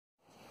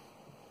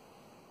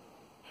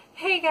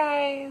Hey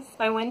guys!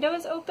 My window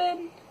is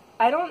open.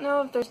 I don't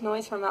know if there's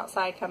noise from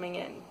outside coming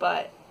in,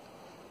 but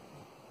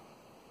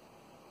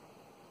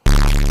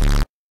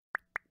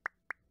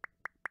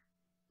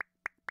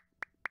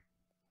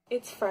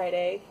it's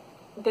Friday.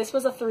 This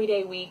was a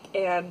 3-day week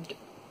and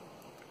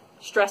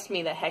stressed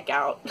me the heck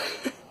out.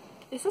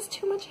 Is this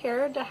too much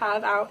hair to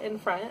have out in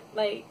front?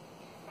 Like,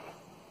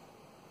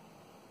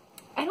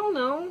 I don't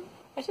know.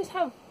 I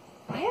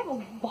have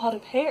a lot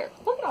of hair.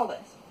 Look at all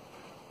this.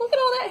 Look at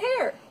all that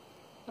hair.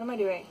 What am I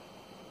doing?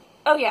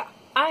 Oh yeah,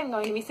 I'm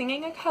going to be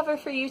singing a cover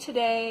for you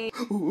today.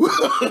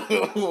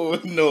 No,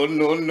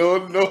 no,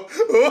 no, no.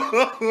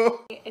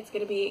 It's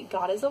gonna be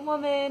God is a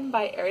Woman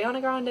by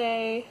Ariana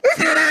Grande.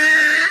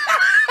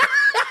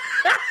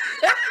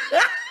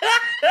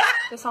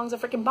 The song's a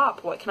freaking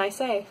bop, what can I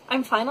say?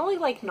 I'm finally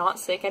like not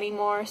sick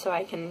anymore, so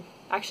I can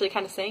actually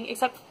kind of sing,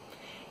 except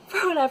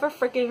for whatever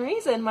freaking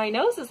reason, my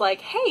nose is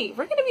like, hey,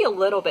 we're gonna be a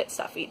little bit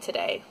stuffy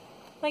today.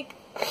 Like,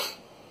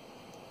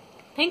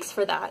 thanks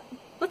for that.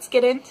 Let's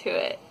get into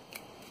it.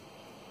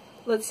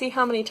 Let's see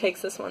how many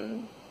takes this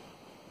one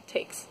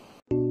takes.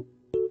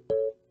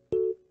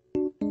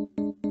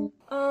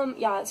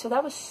 Yeah, so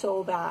that was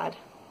so bad.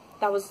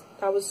 That was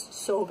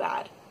so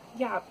bad.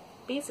 Yeah,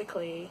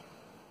 basically,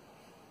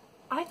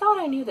 I thought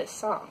I knew this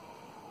song.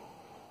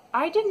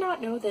 I did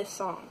not know this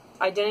song.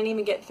 I didn't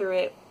even get through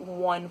it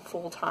one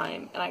full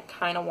time, and I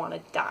kind of want to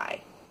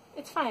die.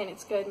 It's fine,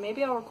 it's good.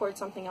 Maybe I'll record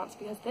something else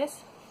because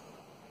this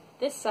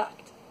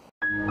sucked.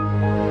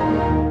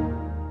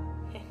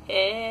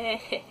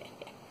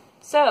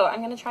 So,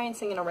 I'm gonna try and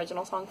sing an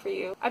original song for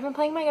you. I've been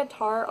playing my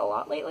guitar a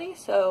lot lately,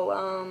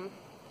 so,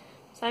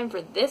 it's time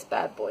for this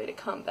bad boy to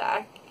come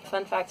back.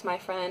 Fun fact, my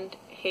friend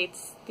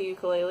hates the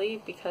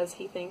ukulele because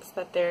he thinks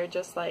that they're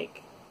just,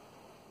 like,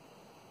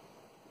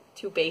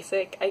 too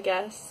basic, I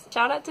guess.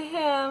 Shout out to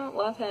him,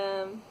 love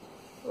him.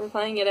 We're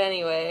playing it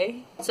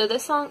anyway. So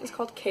this song is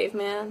called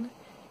Caveman,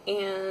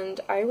 and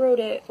I wrote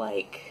it,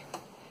 like,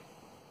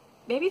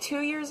 maybe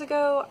 2 years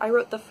ago. I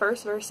wrote the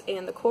first verse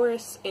and the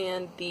chorus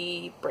and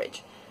the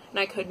bridge. And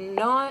I could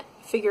not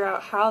figure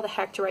out how the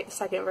heck to write the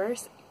second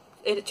verse.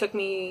 It took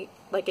me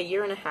like a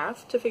year and a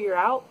half to figure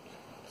out.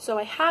 So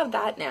I have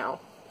that now.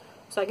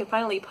 So I can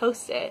finally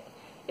post it.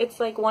 It's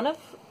like one of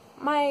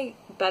my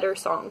better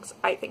songs,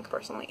 I think,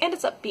 personally. And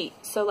it's upbeat.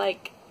 So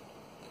like,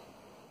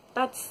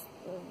 that's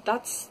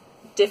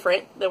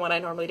different than what I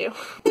normally do.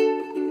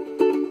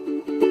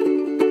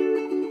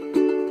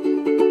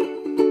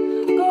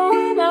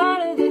 Going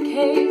out of the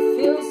cave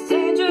feels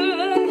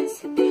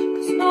dangerous,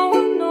 'cause no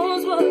one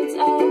knows what's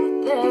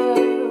out there.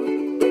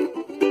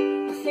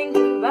 I think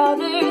I'd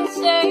rather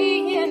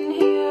stay in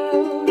here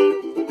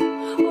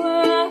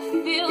where I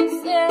feel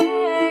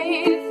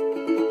safe.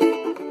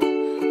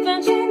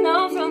 Venturing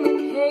out from the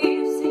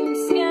cave seems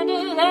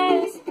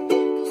scandalous,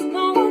 'cause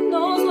no one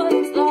knows what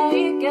it's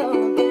like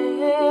out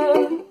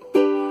there.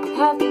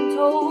 I've been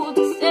told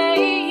to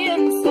stay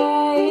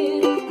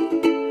inside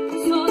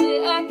so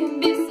that I can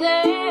be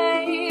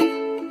safe.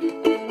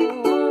 I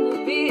don't wanna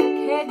be a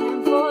caveman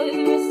for the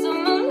rest of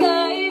my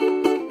life.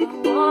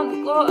 I wanna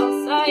go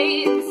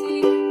outside and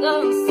see the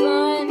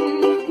sun,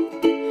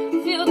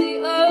 feel the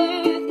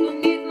earth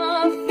beneath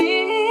my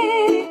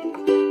feet,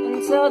 and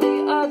tell the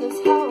others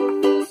how it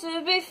feels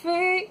to be free.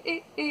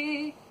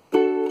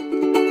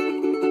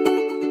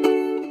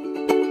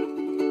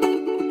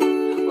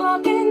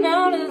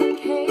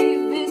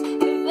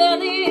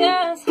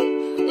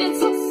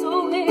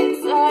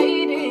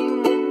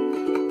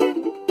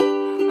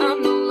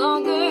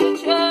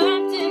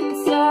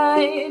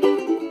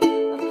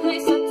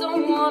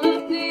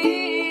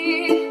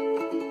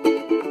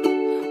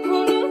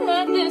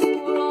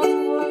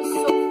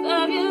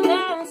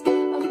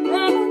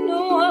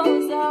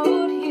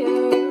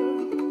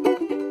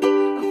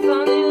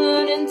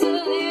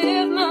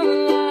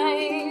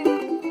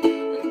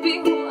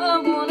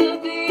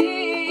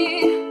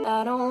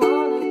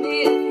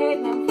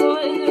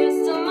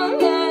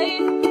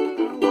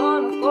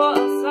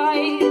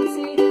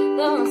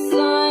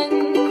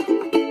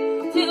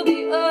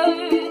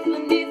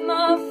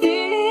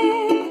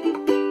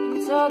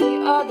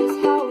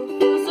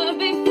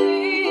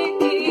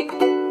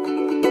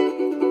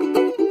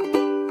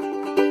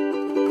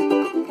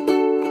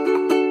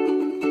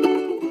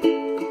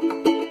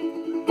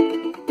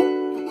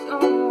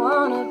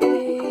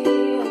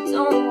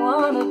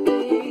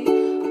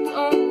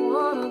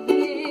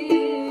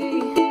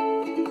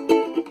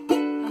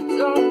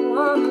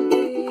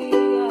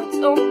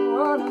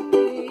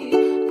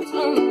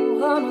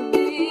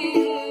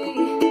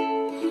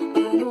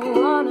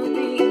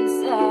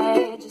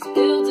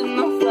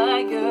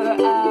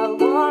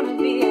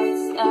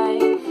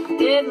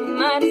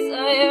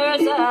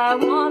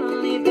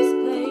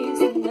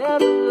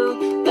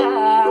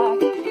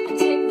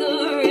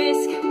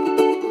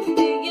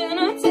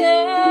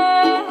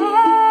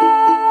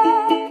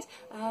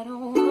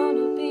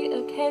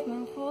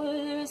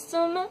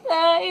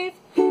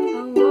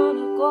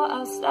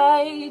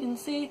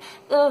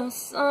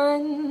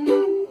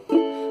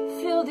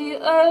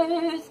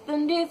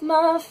 beneath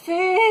my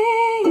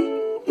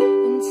feet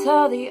and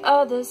tell the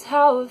others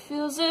how it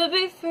feels to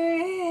be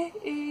free.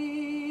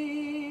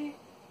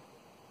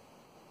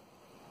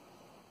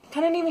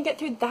 Couldn't even get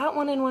through that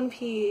one in one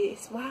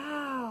piece.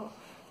 Wow.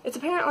 It's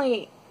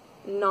apparently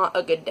not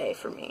a good day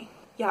for me.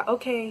 Yeah,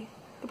 okay.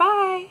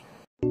 Goodbye.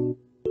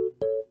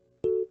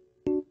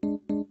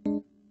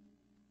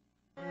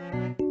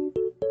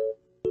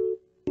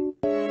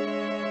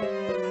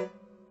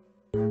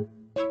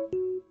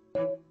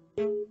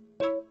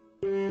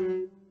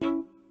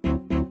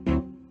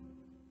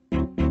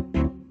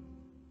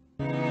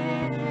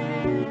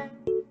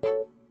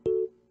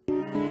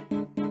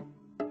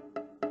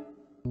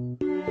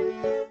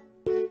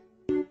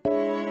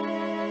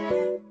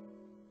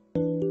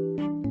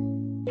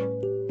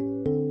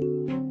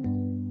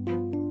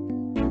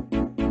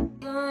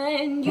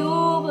 And you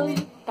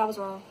believe that was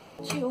wrong.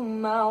 You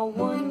my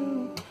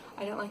one.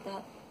 I don't like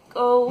that.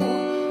 Go. I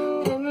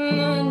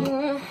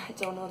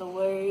don't know the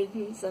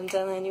words. I'm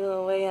telling you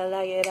the way I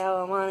like it, how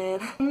I want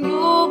it. And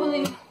you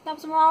believe that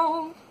was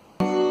wrong.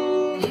 I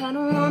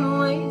don't wanna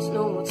waste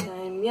no more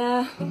time,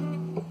 yeah.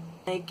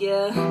 Like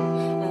yeah,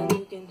 and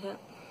you can tell.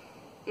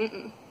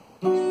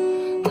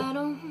 I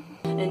don't.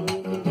 And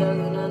you can tell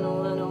that I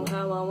know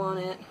how I want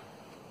it.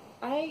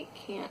 I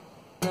can't.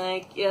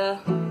 Like yeah.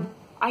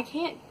 I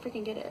can't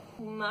freaking get it.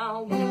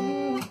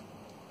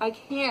 I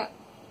can't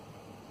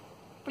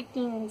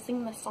freaking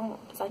sing the song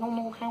because I don't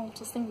know how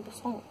to sing the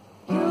song.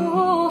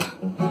 You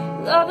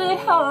love it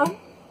hard.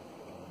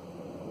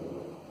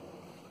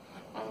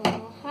 I don't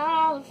know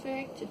how the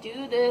frick to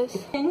do this.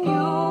 And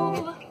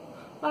you,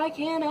 why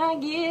can't I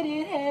get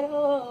it at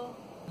all?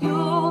 You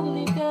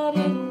believe that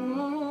in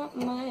my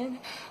mind.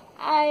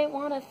 I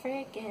wanna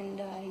freaking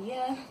die,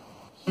 yeah.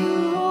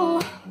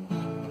 You,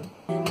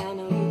 and I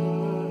know you.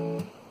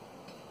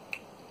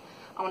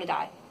 I wanna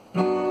die. I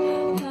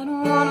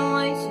don't wanna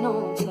waste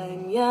no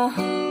time, yeah.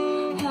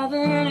 Have it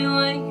any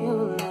way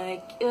you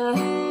like, yeah.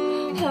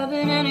 Have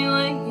it any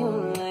way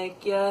you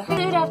like, yeah.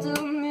 Right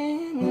after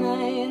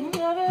midnight.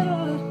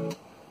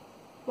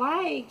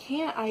 Why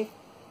can't I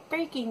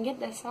freaking get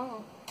this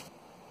song?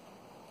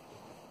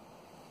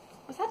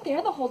 Was that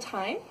there the whole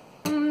time?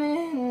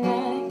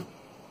 Midnight.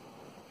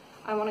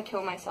 I wanna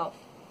kill myself.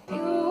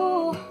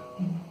 You.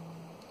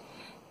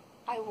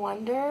 I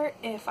wonder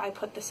if I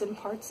put this in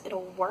parts,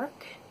 it'll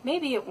work.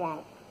 Maybe it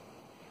won't.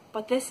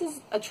 But this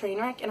is a train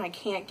wreck and I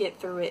can't get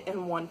through it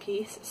in one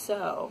piece,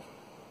 so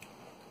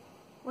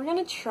we're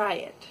gonna try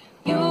it.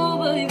 You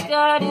believe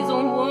God is a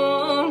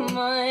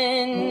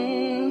woman.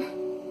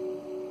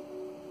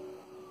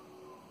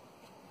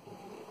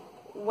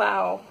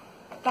 Wow,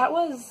 that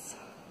was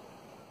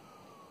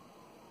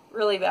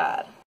really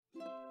bad.